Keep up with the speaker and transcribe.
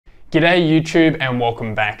G'day YouTube and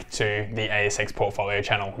welcome back to the ASX Portfolio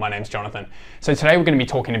channel. My name's Jonathan. So today we're going to be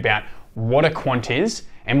talking about what a quant is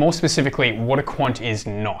and more specifically what a quant is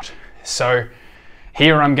not. So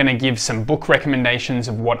here I'm going to give some book recommendations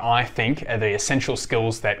of what I think are the essential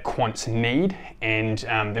skills that quants need and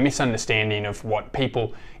the misunderstanding of what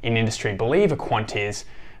people in industry believe a quant is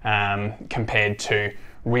compared to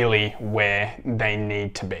really where they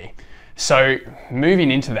need to be. So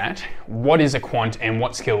moving into that, what is a quant and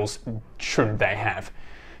what skills should they have?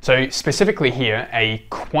 So specifically here, a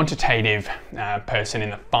quantitative person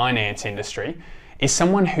in the finance industry is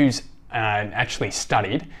someone who's actually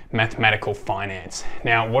studied mathematical finance.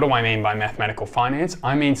 Now, what do I mean by mathematical finance?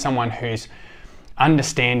 I mean someone who's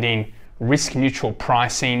understanding risk neutral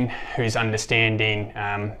pricing, who's understanding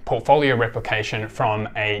portfolio replication from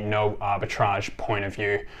a no arbitrage point of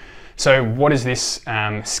view. So what does this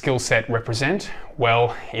skill set represent?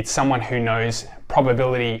 Well, it's someone who knows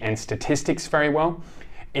probability and statistics very well.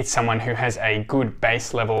 It's someone who has a good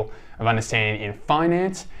base level of understanding in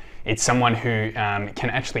finance. It's someone who can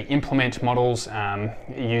actually implement models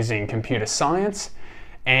using computer science.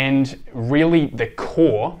 And really the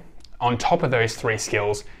core on top of those three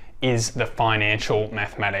skills is the financial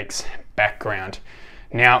mathematics background.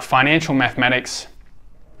 Now, financial mathematics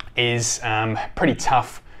is pretty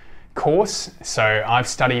tough course. So I've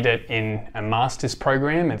studied it in a master's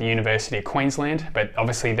program at the University of Queensland, but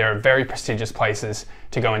obviously there are very prestigious places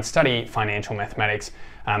to go and study financial mathematics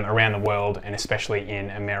around the world and especially in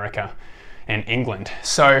America and England.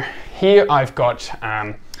 So here I've got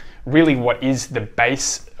really what is the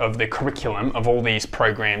base of the curriculum of all these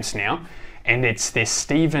programs now, and it's this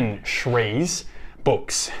Stephen Shree's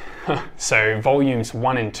books. So volumes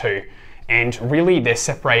 1 and 2, and really they're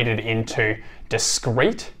separated into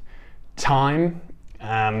discrete time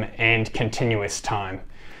and continuous time.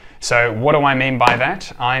 So what do I mean by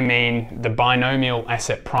that? I mean the binomial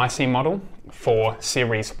asset pricing model for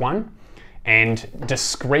series 1 and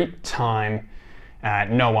discrete time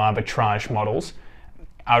no arbitrage models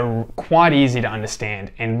are quite easy to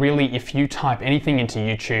understand, and really if you type anything into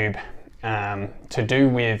YouTube to do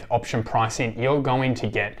with option pricing, you're going to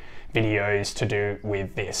get videos to do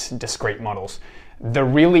with this discrete models. The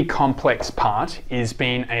really complex part is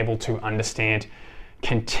being able to understand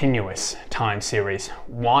continuous time series.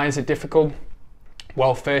 Why is it difficult?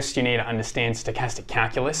 Well, first you need to understand stochastic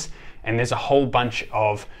calculus, and there's a whole bunch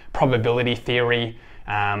of probability theory,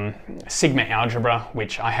 sigma algebra,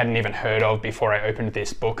 which I hadn't even heard of before I opened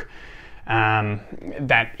this book.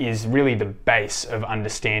 That is really the base of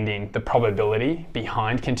understanding the probability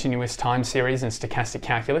behind continuous time series and stochastic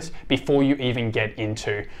calculus before you even get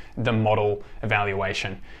into the model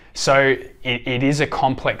evaluation. So it is a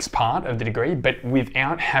complex part of the degree, but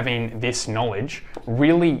without having this knowledge,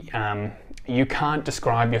 really you can't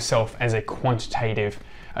describe yourself as a quantitative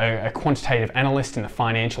analyst in the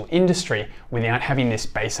financial industry without having this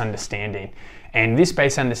base understanding. And this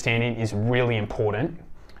base understanding is really important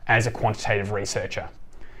as a quantitative researcher.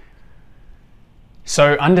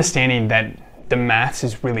 So understanding that the maths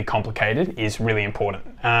is really complicated is really important.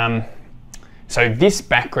 So this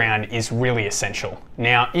background is really essential.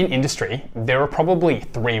 Now in industry, there are probably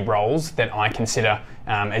 3 roles that I consider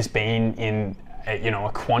as being in a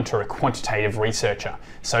quant or a quantitative researcher.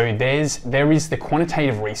 So there is the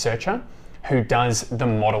quantitative researcher who does the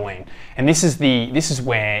modeling, and this is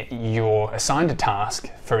where you're assigned a task.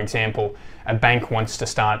 For example, a bank wants to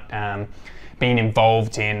start being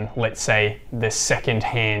involved in, let's say, the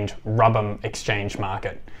second-hand rubber exchange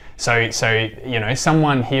market. So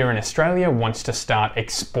someone here in Australia wants to start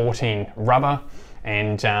exporting rubber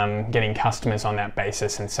and getting customers on that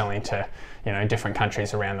basis and selling to different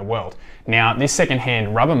countries around the world. Now, this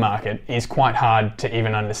second-hand rubber market is quite hard to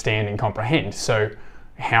even understand and comprehend. So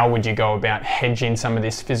how would you go about hedging some of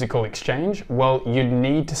this physical exchange? Well, you'd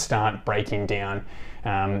need to start breaking down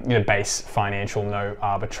the base financial no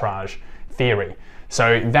arbitrage theory.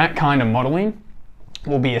 So that kind of modeling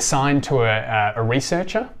will be assigned to a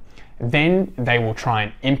researcher. Then they will try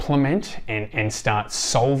and implement and start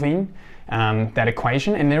solving that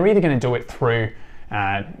equation, and they're either going to do it through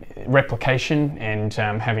replication and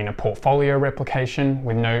having a portfolio replication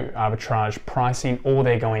with no arbitrage pricing, or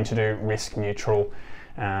they're going to do risk neutral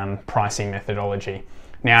pricing methodology.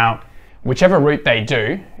 Now, whichever route they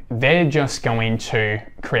do, they're just going to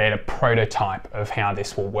create a prototype of how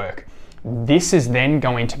this will work. This is then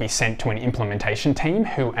going to be sent to an implementation team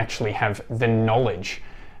who actually have the knowledge.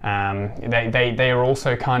 They are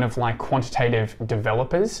also kind of like quantitative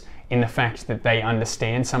developers in the fact that they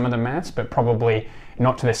understand some of the maths, but probably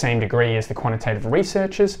not to the same degree as the quantitative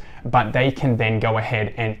researchers, but they can then go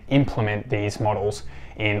ahead and implement these models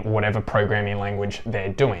in whatever programming language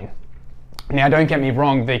they're doing. Now, don't get me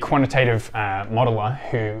wrong, the quantitative modeler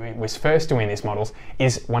who was first doing these models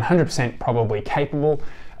is 100% probably capable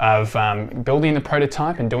of building the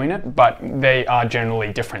prototype and doing it, but they are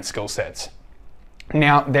generally different skill sets.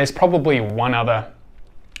 Now, there's probably one other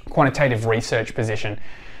quantitative research position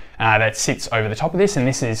that sits over the top of this, and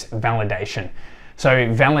this is validation. So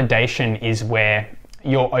validation is where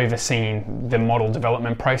you're overseeing the model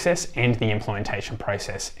development process and the implementation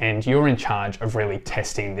process, and you're in charge of really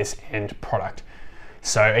testing this end product.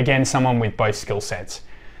 So again, someone with both skill sets.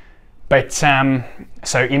 But so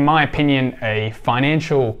in my opinion, a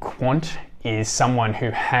financial quant is someone who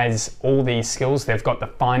has all these skills. They've got the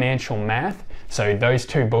financial math, so those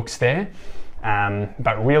two books there,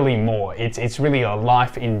 but really more. It's really a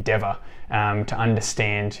life endeavor to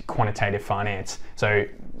understand quantitative finance. So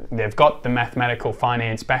they've got the mathematical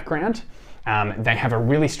finance background, they have a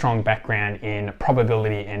really strong background in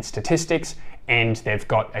probability and statistics, and they've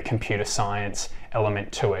got a computer science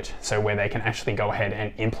element to it, so where they can actually go ahead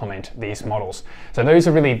and implement these models. So those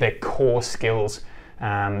are really the core skills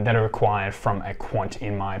that are required from a quant,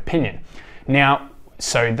 in my opinion. Now,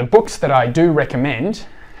 so the books that I do recommend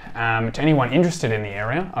to anyone interested in the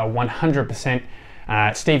area are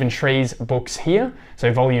 100% Stephen Shree's books here,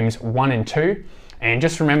 so volumes 1 and 2. And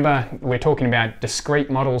just remember, we're talking about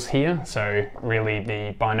discrete models here, so really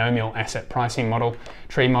the binomial asset pricing model,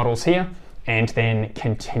 tree models here, and then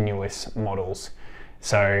continuous models.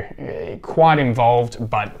 So quite involved,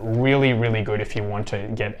 but really, really good if you want to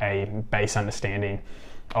get a base understanding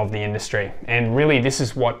of the industry. And really, this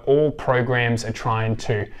is what all programs are trying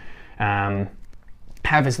to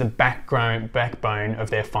have as the backbone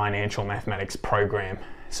of their financial mathematics program.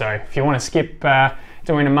 So if you want to skip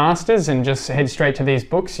doing a master's and just head straight to these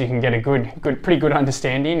books, you can get a pretty good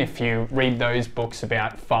understanding if you read those books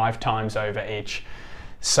about 5 times over each.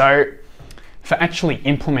 So for actually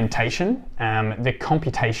implementation, the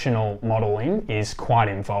computational modeling is quite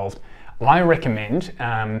involved. I recommend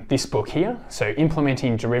this book here, so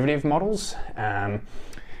Implementing Derivative Models.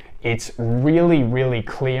 It's really, really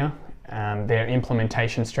clear, their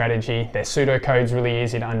implementation strategy. Their pseudocode's really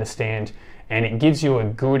easy to understand, and it gives you a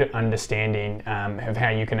good understanding of how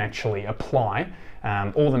you can actually apply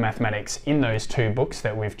all the mathematics in those 2 books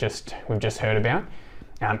that we've just heard about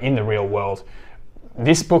in the real world.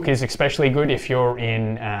 This book is especially good if you're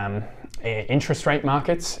in interest rate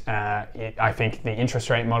markets. I think the interest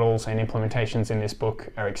rate models and implementations in this book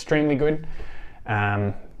are extremely good.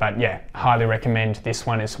 But yeah, highly recommend this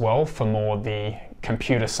one as well for more the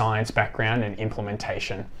computer science background and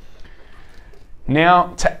implementation.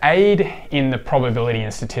 Now, to aid in the probability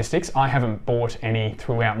and statistics, I haven't bought any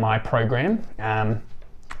throughout my program,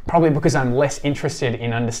 probably because I'm less interested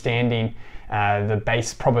in understanding the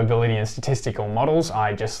base probability and statistical models.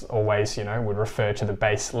 I just always, would refer to the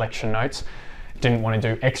base lecture notes. Didn't want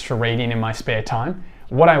to do extra reading in my spare time.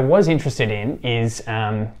 What I was interested in is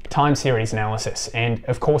time series analysis, and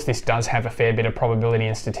of course this does have a fair bit of probability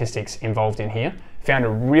and statistics involved in here. Found a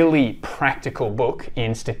really practical book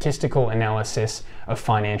in statistical analysis of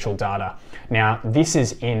financial data. Now, this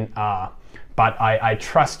is in R, but I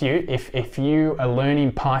trust you, if you are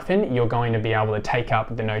learning Python, you're going to be able to take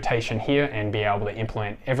up the notation here and be able to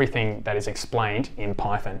implement everything that is explained in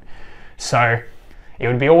Python. So it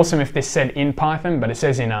would be awesome if this said in Python, but it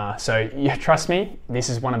says in R. So trust me, this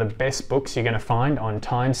is one of the best books you're going to find on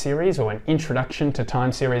time series, or an introduction to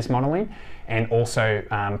time series modeling, and also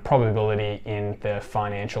probability in the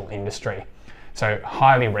financial industry. So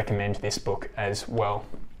highly recommend this book as well.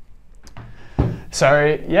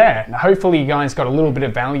 So yeah, hopefully you guys got a little bit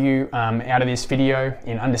of value out of this video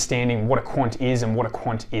in understanding what a quant is and what a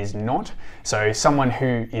quant is not. So someone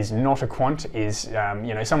who is not a quant is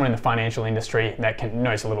someone in the financial industry that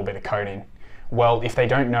knows a little bit of coding. Well, if they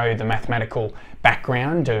don't know the mathematical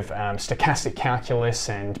background of stochastic calculus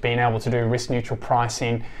and being able to do risk neutral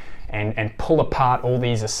pricing and pull apart all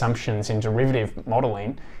these assumptions in derivative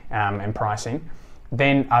modeling and pricing,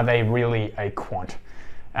 then are they really a quant?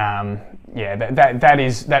 That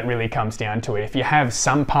really comes down to it. If you have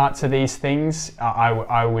some parts of these things,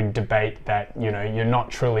 I would debate that you're not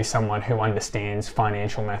truly someone who understands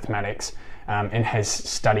financial mathematics and has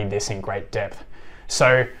studied this in great depth.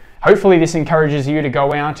 So hopefully this encourages you to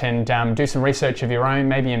go out and do some research of your own,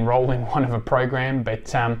 maybe enroll in one of a program,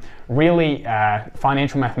 but really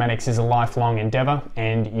financial mathematics is a lifelong endeavor,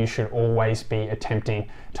 and you should always be attempting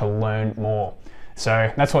to learn more. So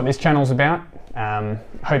that's what this channel's about.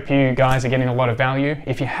 Hope you guys are getting a lot of value.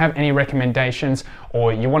 If you have any recommendations,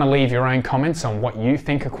 or you want to leave your own comments on what you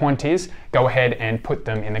think a quant is, go ahead and put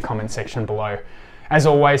them in the comment section below. As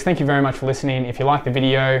always, thank you very much for listening. If you like the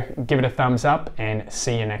video, give it a thumbs up and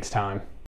see you next time.